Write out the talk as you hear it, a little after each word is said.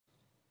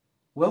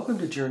Welcome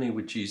to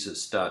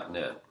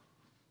JourneyWithJesus.net,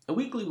 a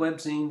weekly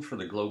webzine for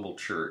the global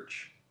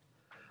church.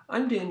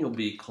 I'm Daniel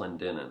B.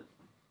 Clendenin.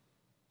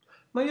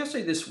 My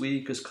essay this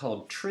week is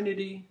called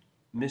Trinity,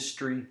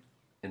 Mystery,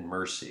 and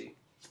Mercy.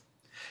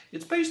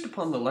 It's based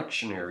upon the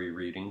lectionary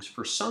readings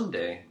for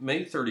Sunday,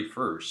 May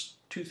 31st,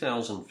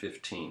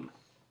 2015.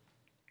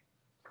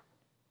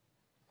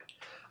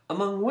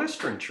 Among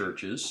Western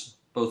churches,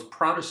 both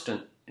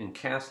Protestant and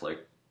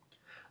Catholic,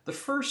 the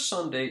first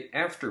Sunday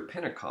after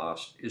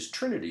Pentecost is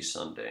Trinity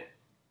Sunday.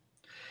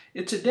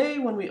 It's a day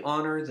when we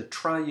honor the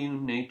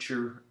triune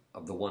nature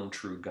of the one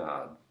true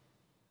God.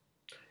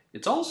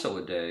 It's also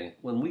a day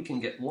when we can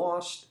get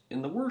lost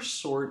in the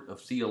worst sort of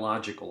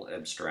theological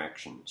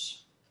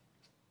abstractions.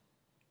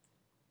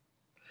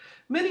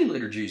 Many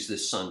liturgies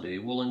this Sunday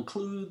will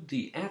include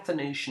the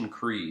Athanasian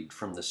Creed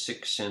from the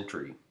 6th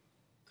century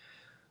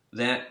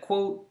that,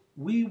 quote,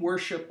 "We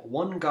worship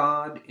one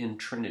God in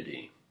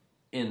Trinity,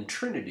 and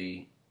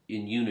Trinity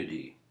in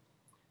unity,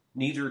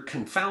 neither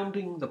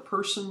confounding the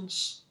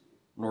persons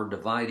nor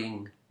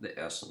dividing the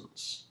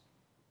essence."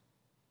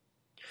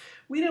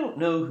 We don't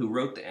know who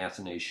wrote the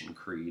Athanasian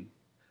Creed,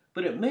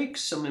 but it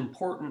makes some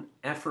important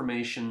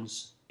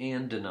affirmations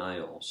and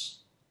denials.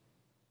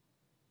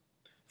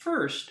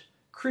 First,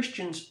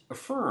 Christians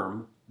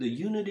affirm the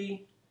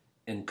unity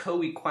and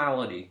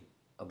co-equality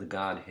of the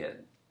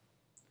Godhead.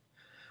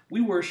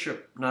 We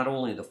worship not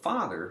only the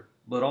Father,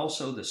 but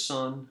also the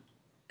Son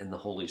and the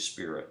Holy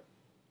Spirit.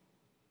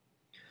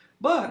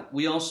 But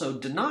we also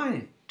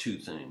deny two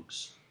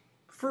things.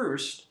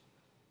 First,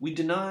 we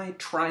deny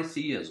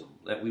tritheism,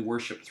 that we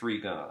worship three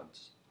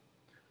gods.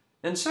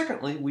 And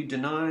secondly, we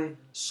deny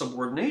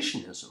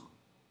subordinationism,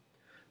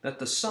 that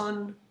the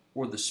Son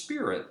or the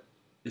Spirit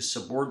is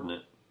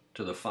subordinate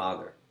to the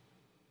Father.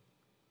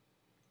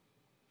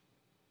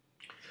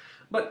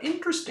 But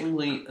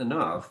interestingly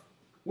enough,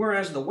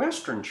 whereas the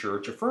Western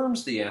Church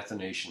affirms the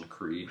Athanasian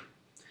Creed,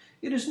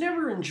 it has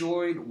never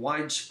enjoyed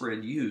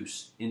widespread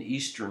use in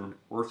Eastern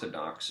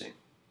Orthodoxy.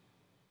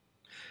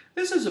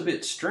 This is a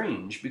bit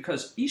strange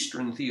because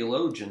Eastern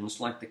theologians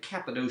like the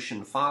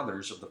Cappadocian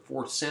Fathers of the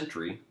 4th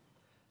century,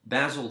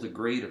 Basil the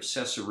Great of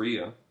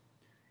Caesarea,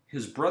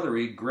 his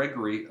brother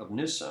Gregory of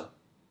Nyssa,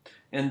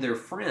 and their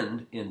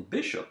friend and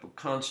bishop of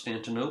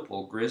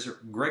Constantinople,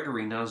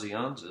 Gregory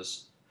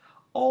Nazianzus,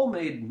 all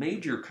made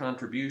major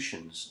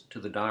contributions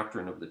to the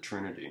doctrine of the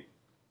Trinity.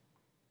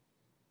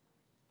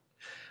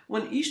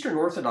 When Eastern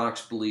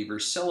Orthodox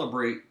believers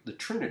celebrate the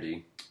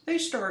Trinity, they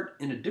start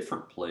in a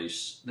different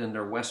place than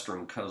their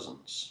Western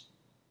cousins.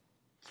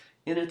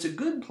 And it's a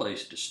good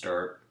place to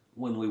start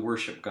when we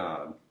worship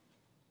God.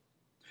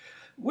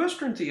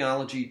 Western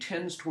theology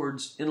tends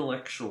towards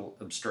intellectual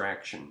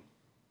abstraction.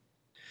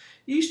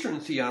 Eastern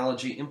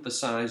theology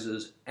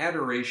emphasizes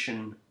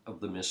adoration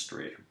of the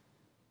mystery.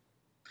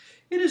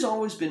 It has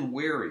always been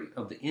wary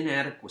of the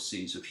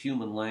inadequacies of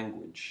human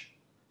language,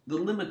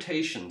 the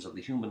limitations of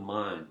the human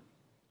mind,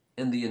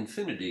 and the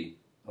infinity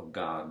of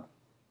God.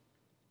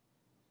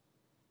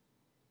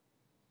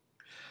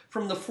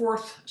 From the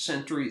 4th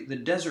century, the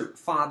desert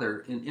father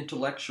and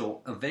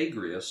intellectual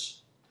Evagrius,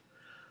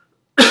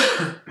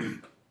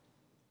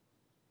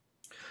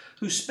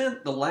 who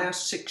spent the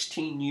last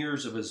 16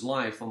 years of his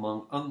life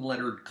among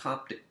unlettered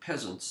Coptic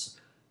peasants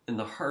in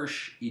the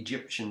harsh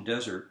Egyptian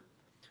desert,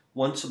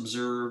 once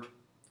observed,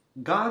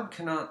 "God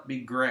cannot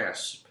be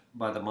grasped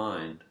by the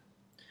mind.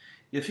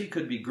 If he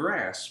could be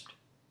grasped,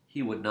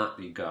 he would not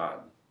be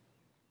God."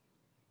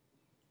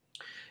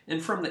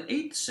 And from the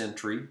 8th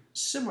century,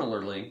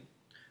 similarly,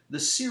 the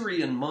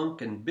Syrian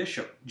monk and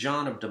bishop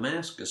John of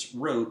Damascus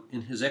wrote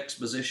in his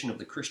exposition of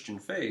the Christian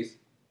faith,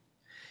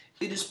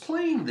 "It is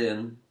plain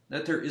then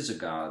that there is a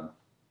God,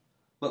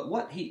 but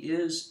what he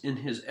is in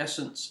his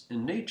essence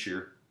and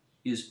nature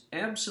is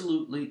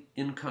absolutely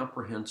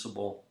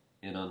incomprehensible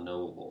and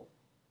unknowable."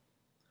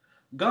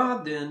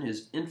 God then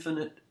is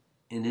infinite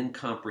and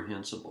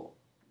incomprehensible,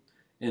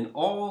 and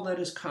all that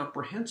is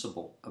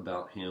comprehensible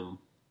about him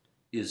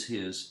is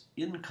his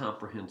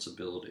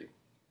incomprehensibility.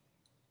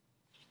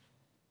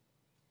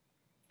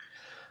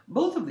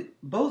 Both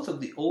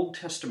of the Old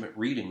Testament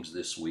readings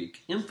this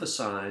week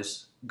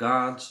emphasize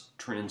God's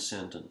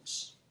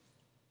transcendence.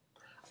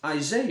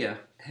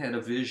 Isaiah had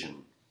a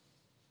vision.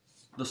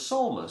 The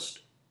psalmist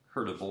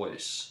heard a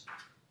voice.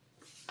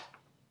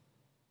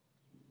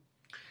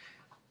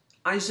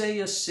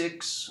 Isaiah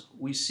 6,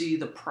 we see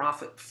the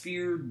prophet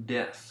feared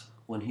death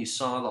when he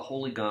saw the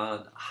holy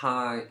God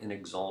high and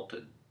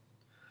exalted.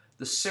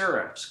 The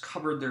seraphs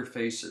covered their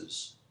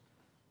faces.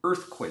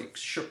 Earthquakes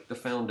shook the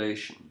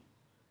foundation,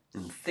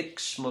 and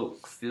thick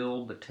smoke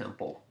filled the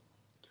temple.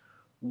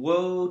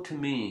 "Woe to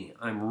me,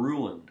 I'm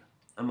ruined.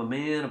 I'm a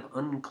man of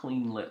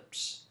unclean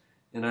lips,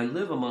 and I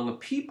live among a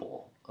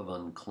people of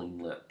unclean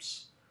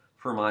lips.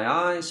 For my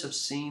eyes have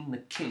seen the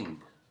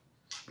King,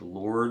 the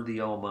Lord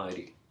the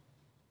Almighty."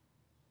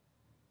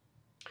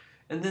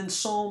 And then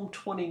Psalm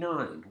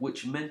 29,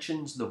 which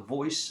mentions the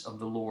voice of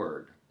the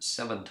Lord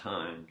 7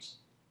 times.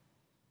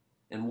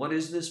 And what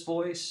is this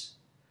voice?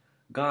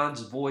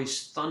 God's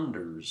voice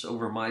thunders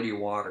over mighty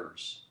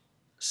waters.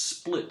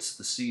 splits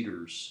the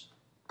cedars,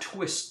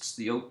 twists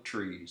the oak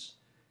trees,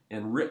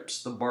 and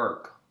rips the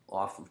bark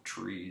off of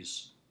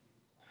trees.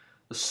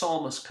 The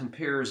psalmist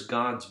compares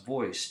God's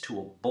voice to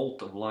a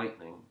bolt of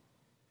lightning.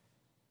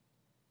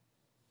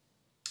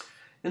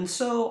 And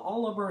so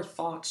all of our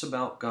thoughts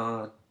about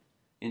God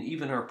and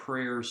even our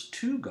prayers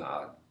to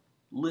God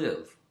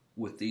live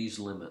with these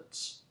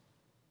limits.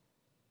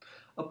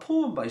 A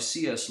poem by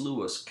C.S.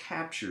 Lewis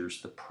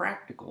captures the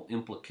practical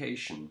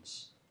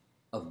implications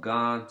of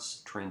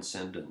God's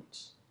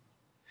transcendence.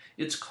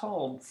 It's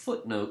called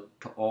Footnote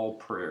to All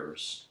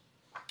Prayers.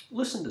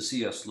 Listen to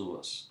C.S.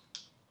 Lewis.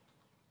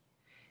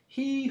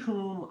 He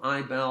whom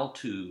I bow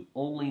to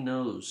only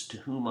knows to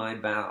whom I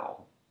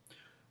bow.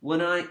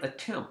 When I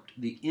attempt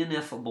the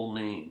ineffable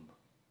name,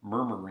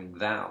 murmuring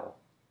thou.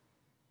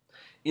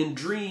 In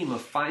dream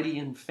of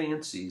Phidian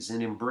fancies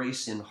and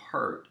embrace in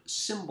heart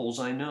symbols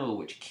I know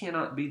which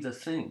cannot be the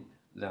thing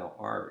thou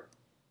art.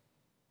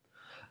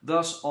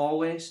 Thus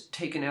always,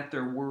 taken at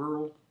their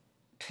word,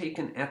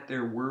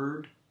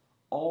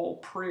 all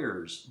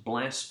prayers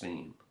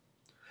blaspheme,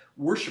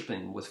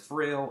 worshipping with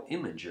frail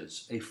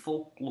images a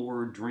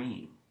folklore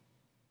dream.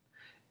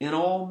 In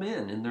all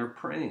men in their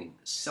praying,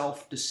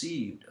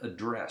 self-deceived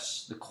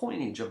address the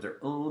coinage of their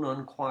own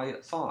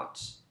unquiet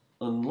thoughts,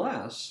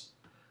 unless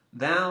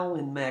thou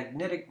in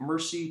magnetic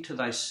mercy to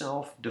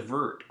thyself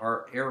divert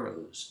our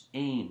arrows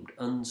aimed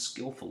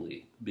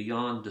unskillfully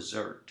beyond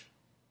desert.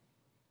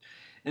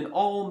 And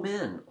all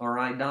men are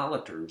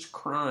idolaters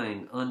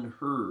crying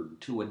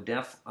unheard to a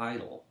deaf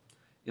idol,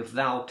 if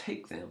thou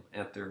take them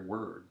at their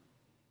word.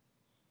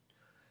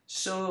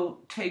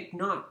 So take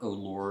not, O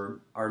Lord,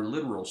 our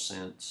literal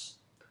sense.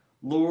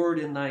 Lord,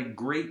 in thy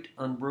great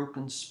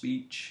unbroken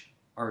speech,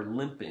 our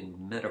limping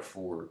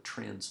metaphor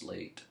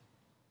translate.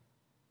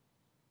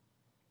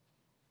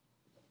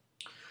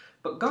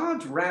 But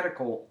God's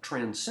radical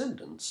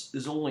transcendence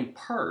is only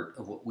part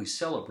of what we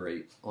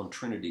celebrate on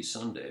Trinity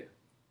Sunday.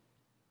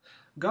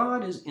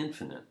 God is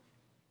infinite,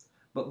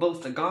 but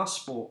both the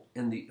gospel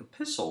and the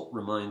epistle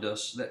remind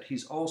us that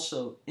he's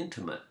also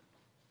intimate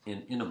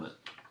and intimate.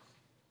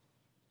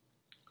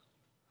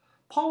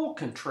 Paul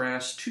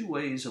contrasts two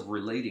ways of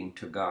relating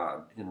to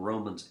God in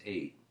Romans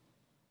 8.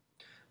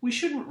 We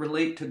shouldn't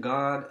relate to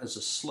God as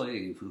a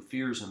slave who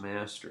fears a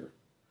master,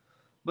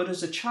 but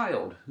as a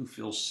child who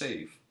feels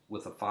safe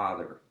with a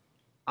father.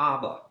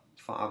 Abba,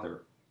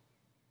 Father.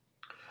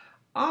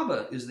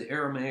 Abba is the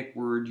Aramaic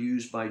word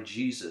used by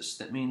Jesus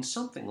that means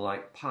something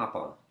like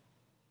Papa.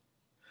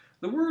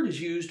 The word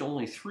is used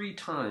only 3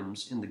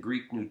 times in the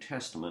Greek New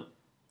Testament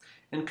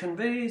and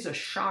conveys a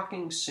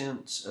shocking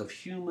sense of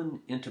human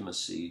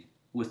intimacy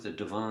with the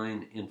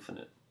divine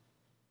infinite.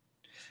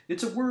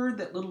 It's a word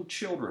that little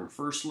children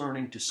first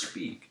learning to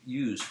speak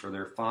use for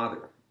their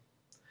father,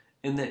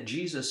 and that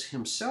Jesus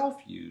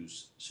himself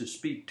used to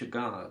speak to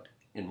God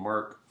in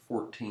Mark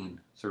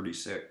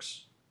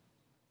 14:36.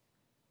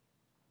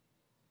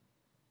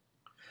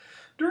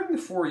 During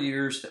the 4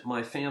 years that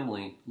my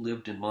family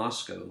lived in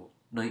Moscow,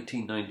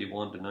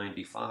 1991 to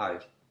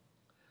 95,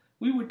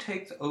 we would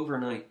take the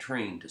overnight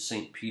train to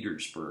St.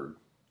 Petersburg.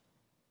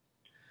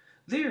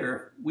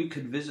 There, we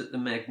could visit the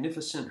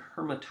magnificent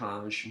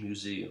Hermitage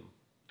Museum,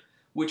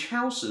 which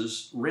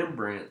houses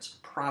Rembrandt's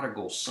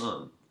Prodigal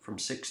Son from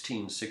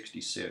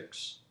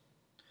 1666.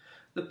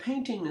 The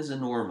painting is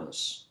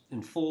enormous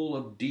and full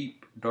of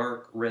deep,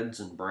 dark reds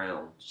and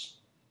browns.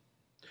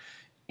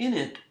 In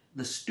it,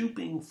 the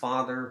stooping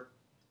father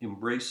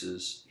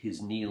embraces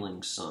his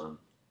kneeling son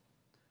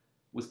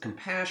with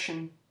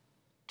compassion,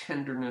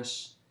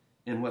 tenderness,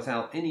 and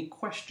without any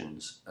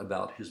questions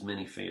about his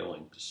many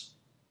failings.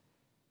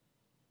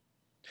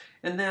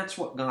 And that's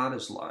what God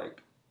is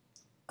like,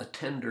 a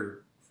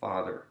tender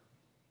father.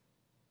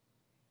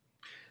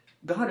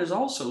 God is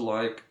also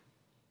like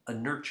a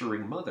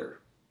nurturing mother.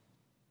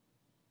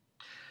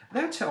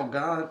 That's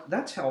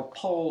how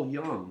Paul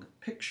Young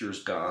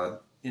pictures God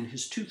in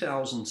his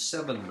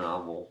 2007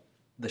 novel,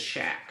 The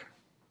Shack.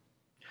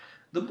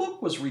 The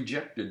book was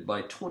rejected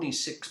by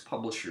 26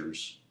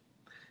 publishers,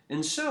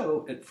 and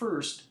so, at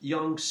first,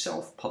 Young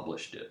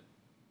self-published it.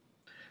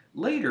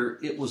 Later,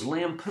 it was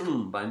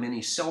lampooned by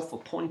many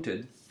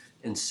self-appointed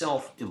and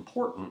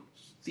self-important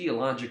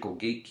theological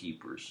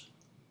gatekeepers.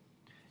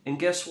 And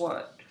guess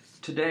what?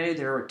 Today,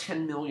 there are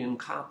 10 million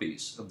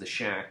copies of The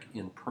Shack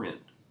in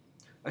print,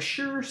 a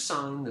sure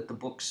sign that the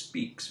book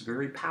speaks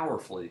very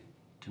powerfully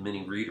to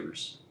many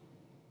readers.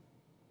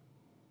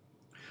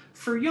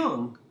 For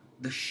Young,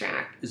 the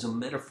shack is a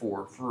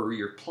metaphor for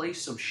your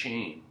place of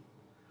shame,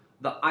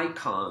 the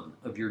icon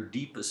of your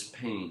deepest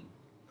pain,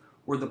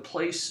 or the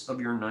place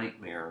of your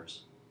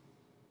nightmares.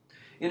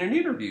 In an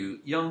interview,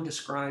 Young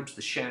describes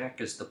the shack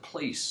as the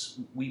place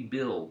we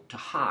build to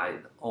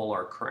hide all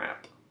our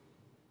crap.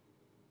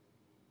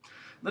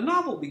 The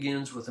novel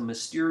begins with a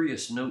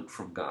mysterious note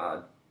from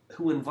God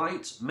who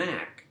invites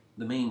Mac,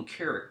 the main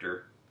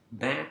character,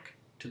 back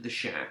to the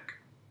shack.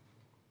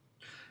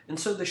 And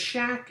so the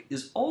shack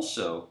is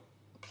also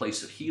a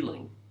place of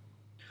healing,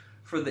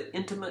 for the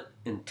intimate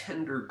and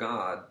tender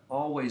God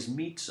always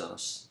meets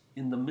us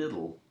in the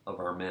middle of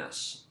our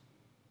mess.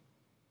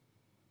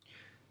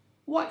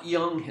 What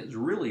Young has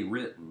really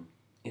written,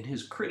 and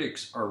his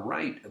critics are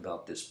right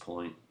about this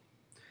point,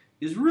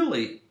 is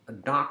really a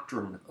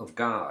doctrine of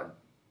God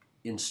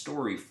in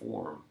story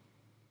form.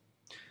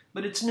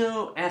 But it's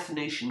no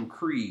Athanasian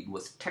Creed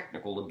with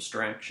technical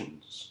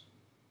abstractions.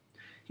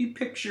 He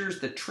pictures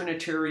the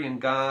Trinitarian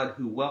God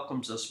who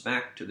welcomes us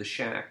back to the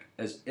shack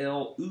as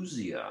El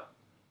Uzia,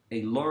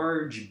 a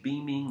large,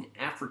 beaming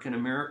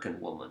African-American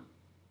woman,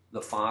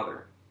 the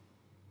father.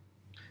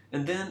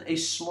 And then a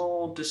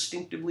small,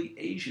 distinctively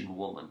Asian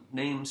woman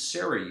named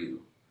Sarayu,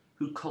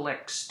 who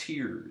collects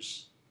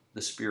tears,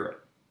 the spirit.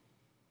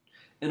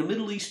 And a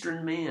Middle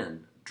Eastern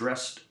man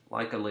dressed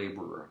like a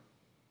laborer,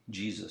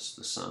 Jesus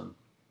the Son.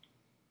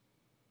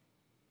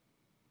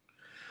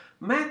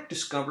 Mack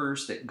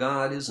discovers that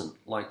God isn't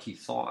like he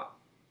thought.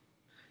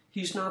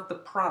 He's not the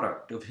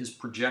product of his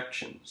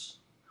projections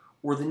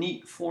or the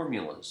neat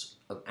formulas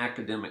of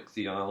academic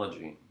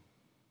theology.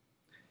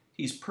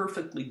 He's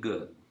perfectly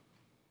good.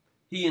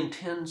 He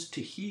intends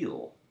to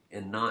heal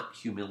and not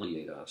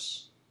humiliate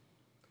us.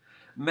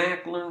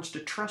 Mack learns to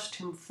trust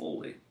him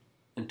fully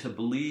and to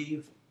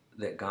believe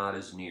that God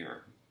is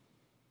near.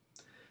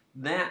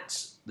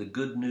 That's the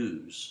good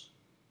news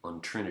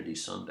on Trinity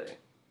Sunday.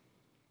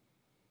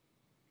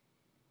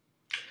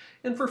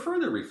 And for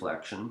further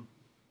reflection,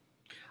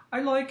 I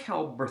like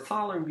how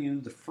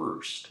Bartholomew I,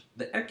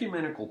 the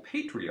ecumenical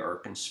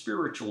patriarch and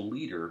spiritual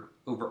leader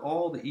over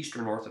all the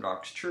Eastern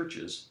Orthodox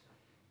churches,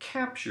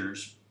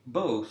 captures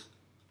both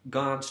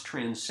God's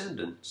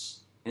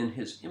transcendence and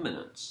his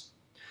immanence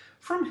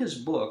from his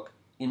book,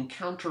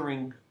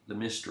 Encountering the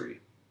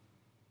Mystery.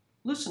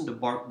 Listen to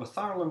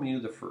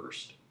Bartholomew I.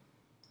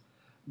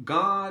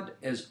 God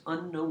as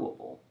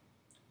unknowable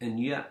and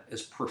yet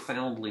as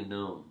profoundly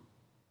known.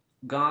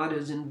 God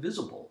as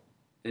invisible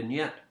and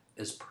yet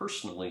as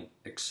personally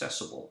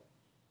accessible.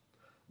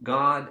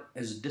 God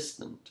as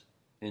distant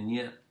and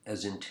yet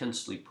as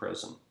intensely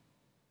present.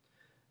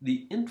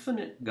 The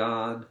infinite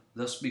God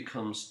thus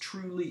becomes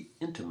truly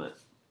intimate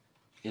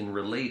in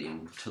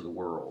relating to the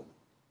world.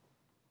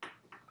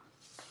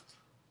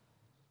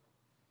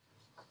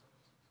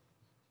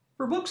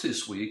 For books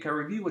this week, I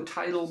review a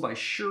title by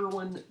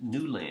Sherwin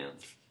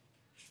Nuland.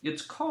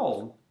 It's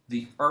called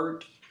The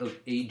Art of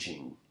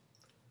Aging,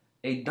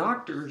 a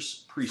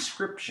doctor's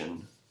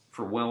prescription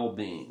for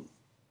well-being.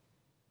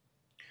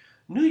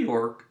 New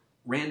York,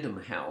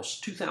 Random House,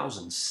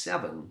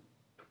 2007,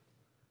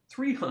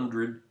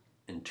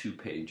 302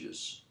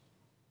 pages.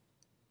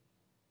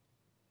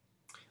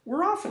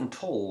 We're often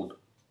told,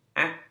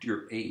 act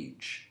your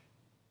age.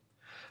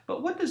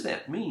 But what does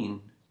that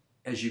mean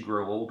as you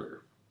grow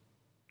older?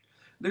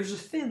 There's a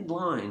thin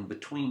line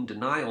between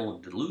denial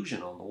and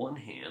delusion on the one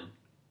hand,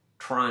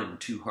 trying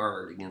too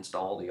hard against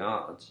all the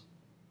odds,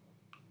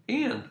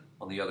 and,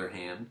 on the other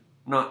hand,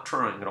 not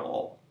trying at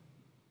all.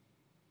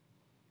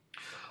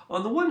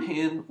 On the one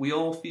hand, we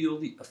all feel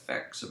the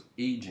effects of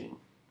aging.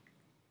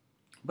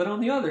 But on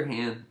the other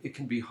hand, it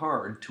can be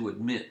hard to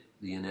admit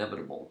the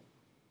inevitable.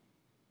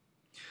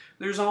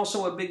 There's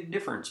also a big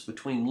difference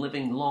between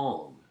living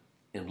long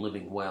and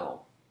living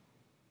well.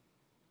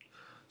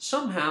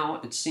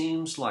 Somehow it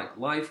seems like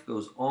life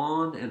goes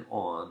on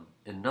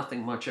and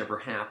nothing much ever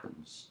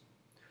happens.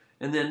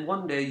 And then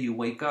one day you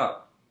wake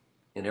up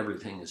and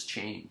everything has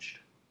changed.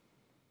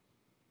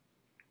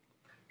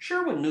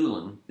 Sherwin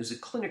Nuland is a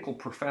clinical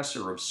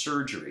professor of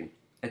surgery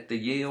at the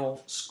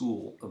Yale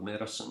School of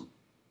Medicine.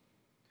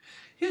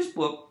 His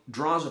book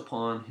draws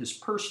upon his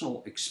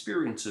personal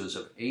experiences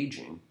of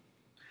aging,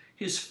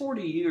 his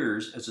 40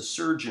 years as a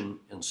surgeon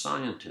and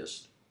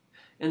scientist,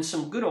 and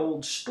some good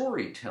old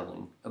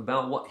storytelling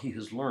about what he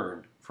has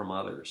learned from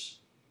others.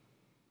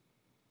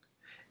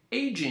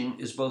 Aging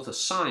is both a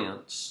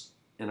science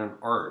and an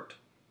art.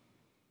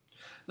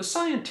 The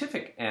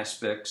scientific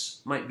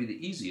aspects might be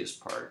the easiest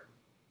part.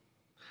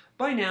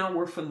 By now,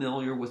 we're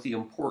familiar with the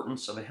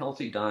importance of a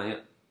healthy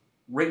diet,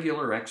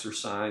 regular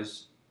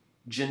exercise,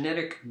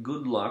 genetic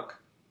good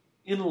luck,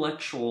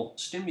 intellectual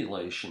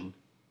stimulation,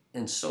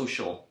 and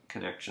social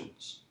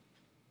connections.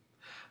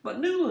 But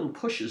Nuland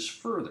pushes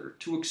further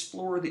to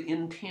explore the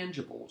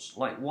intangibles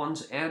like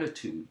one's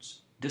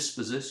attitudes,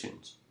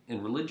 dispositions,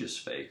 and religious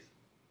faith.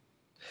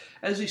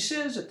 As he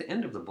says at the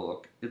end of the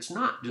book, it's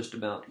not just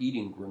about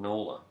eating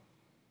granola.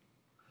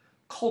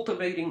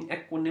 Cultivating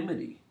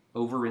equanimity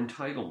over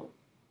entitlement,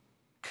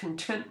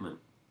 contentment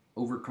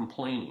over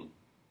complaining,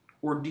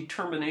 or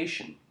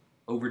determination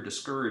over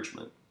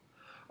discouragement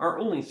are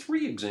only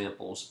 3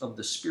 examples of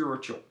the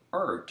spiritual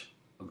art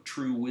of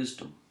true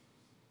wisdom.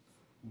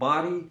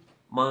 Body,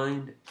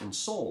 mind, and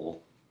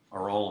soul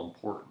are all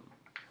important.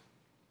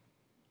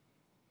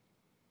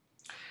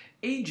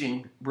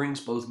 Aging brings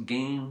both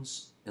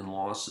gains and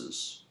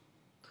losses.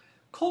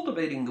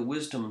 Cultivating the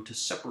wisdom to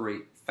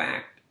separate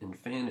fact and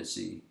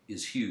fantasy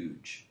is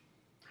huge,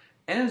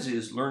 as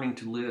is learning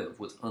to live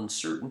with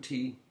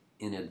uncertainty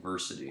and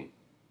adversity.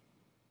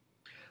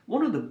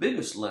 One of the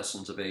biggest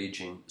lessons of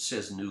aging,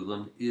 says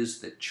Nuland,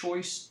 is that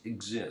choice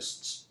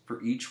exists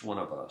for each one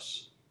of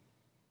us.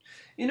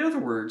 In other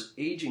words,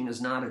 aging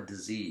is not a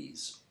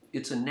disease.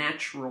 It's a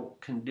natural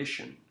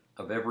condition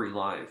of every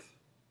life.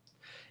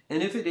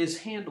 And if it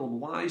is handled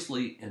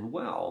wisely and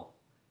well,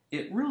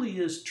 it really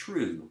is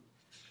true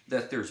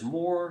that there's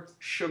more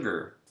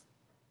sugar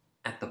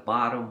at the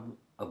bottom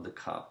of the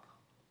cup.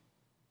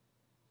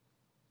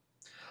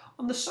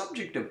 On the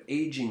subject of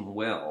aging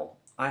well,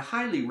 I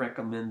highly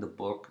recommend the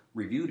book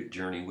Reviewed at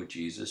Journey with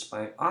Jesus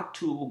by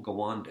Atul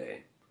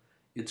Gawande.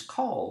 It's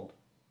called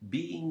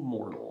Being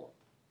Mortal.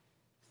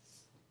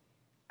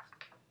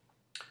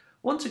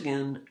 Once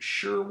again,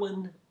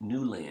 Sherwin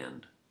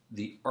Newland,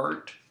 The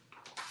Art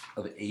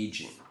of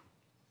Aging.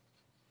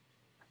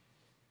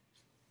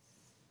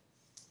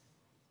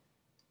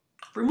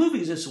 For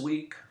movies this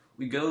week,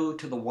 we go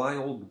to the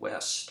Wild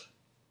West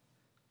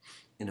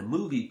in a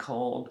movie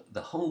called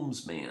The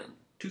Homesman,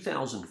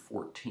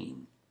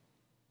 2014.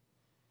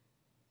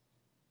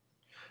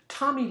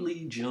 Tommy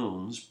Lee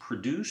Jones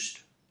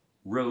produced,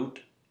 wrote,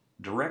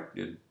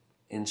 directed,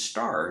 and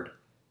starred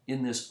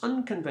in this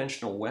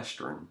unconventional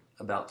Western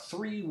about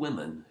 3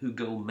 women who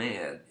go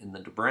mad in the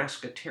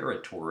Nebraska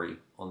Territory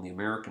on the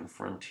American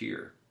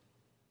frontier.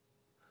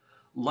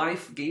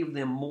 Life gave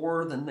them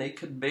more than they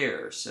could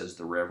bear, says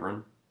the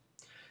Reverend.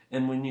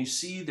 And when you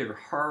see their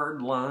hard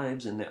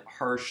lives in that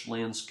harsh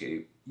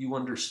landscape, you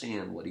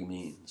understand what he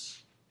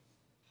means.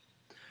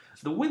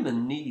 The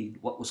women need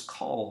what was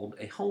called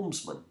a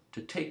homesman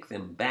to take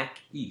them back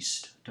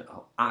east to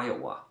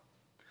Iowa.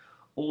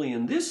 Only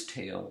in this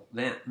tale,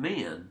 that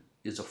man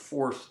is a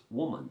 4th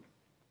woman.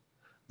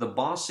 The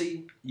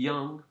bossy,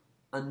 young,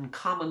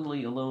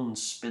 uncommonly alone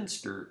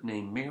spinster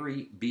named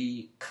Mary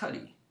B.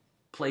 Cuddy,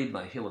 played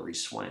by Hilary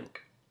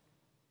Swank.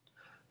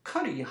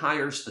 Cuddy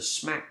hires the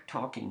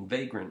smack-talking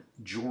vagrant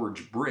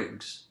George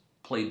Briggs,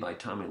 played by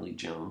Tommy Lee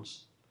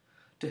Jones,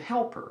 to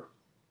help her,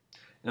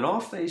 and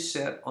off they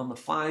set on the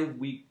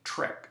 5-week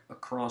trek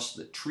across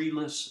the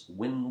treeless,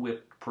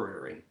 wind-whipped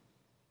prairie.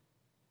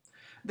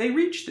 They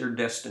reach their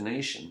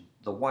destination,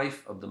 the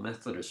wife of the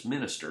Methodist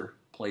minister,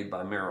 played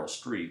by Meryl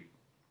Streep.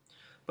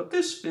 But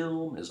this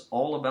film is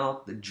all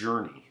about the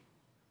journey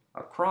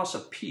across a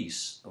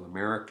piece of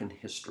American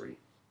history.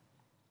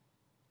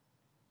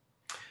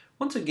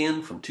 Once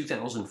again from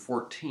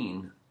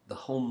 2014, The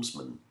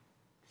Homesman.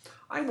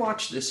 I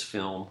watched this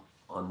film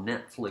on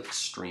Netflix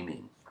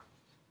streaming.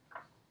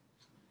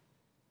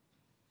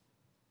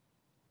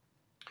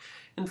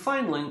 And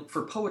finally,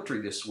 for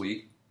poetry this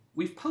week,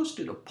 we've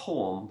posted a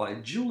poem by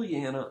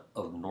Juliana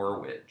of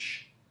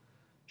Norwich.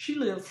 She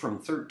lived from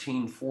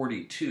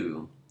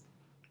 1342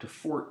 to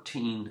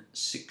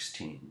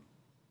 1416.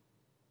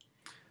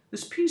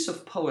 This piece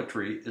of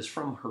poetry is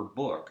from her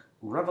book,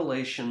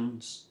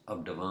 Revelations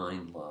of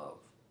Divine Love.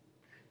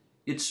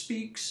 It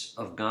speaks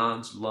of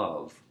God's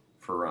love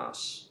for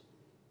us.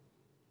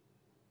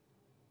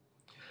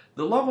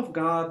 The love of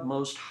God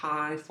Most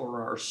High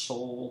for our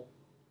soul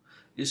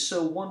is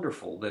so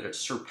wonderful that it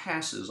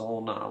surpasses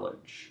all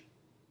knowledge.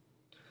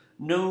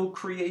 No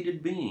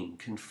created being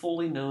can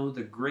fully know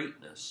the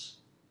greatness,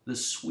 the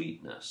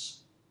sweetness,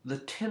 the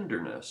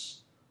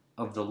tenderness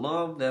of the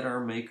love that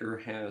our Maker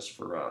has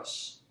for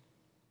us.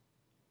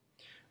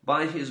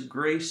 By His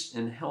grace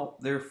and help,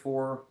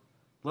 therefore,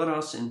 let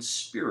us in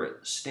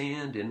spirit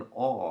stand in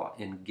awe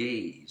and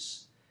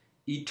gaze,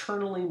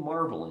 eternally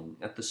marveling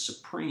at the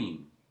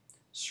supreme,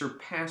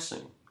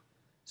 surpassing,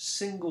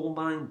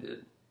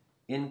 single-minded,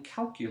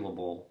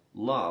 incalculable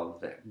love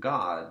that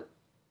God,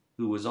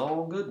 who is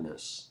all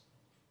goodness,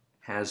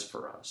 has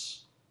for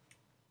us.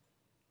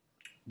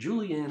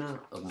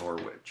 Juliana of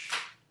Norwich.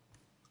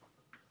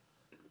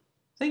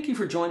 Thank you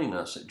for joining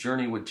us at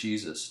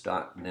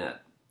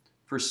JourneyWithJesus.net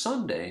for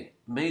Sunday,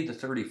 May the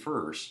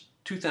 31st,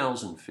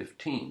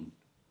 2015.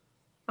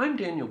 I'm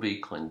Daniel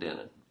B.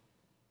 Clendenin.